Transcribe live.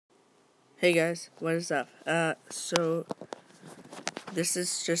Hey guys, what is up? So this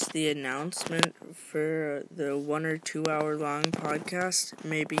is just the announcement for the 1 or 2 hour long podcast,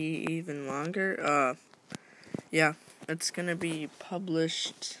 maybe even longer. Yeah, it's gonna be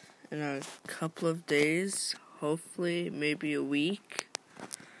published in a couple of days, hopefully, maybe a week.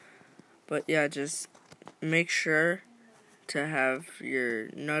 But yeah, just make sure to have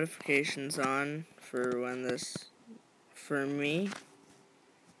your notifications on for me.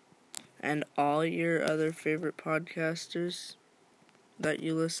 And all your other favorite podcasters that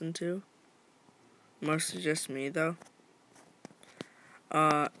you listen to. Mostly just me, though.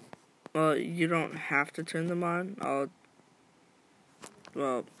 Well, you don't have to turn them on. I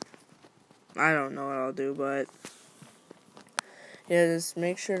don't know what I'll do, but yeah, just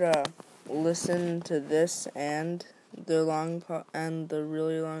make sure to listen to this and the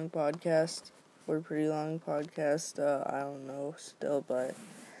really long podcast, or pretty long podcast. I don't know still, but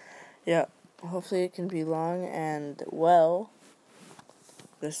yeah, hopefully it can be long. And well,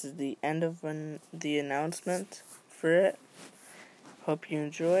 this is the end of the announcement for it. Hope you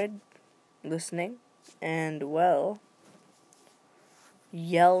enjoyed listening, and well,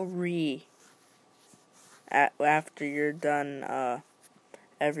 yell "re" after you're done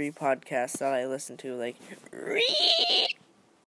every podcast that I listen to, like "re."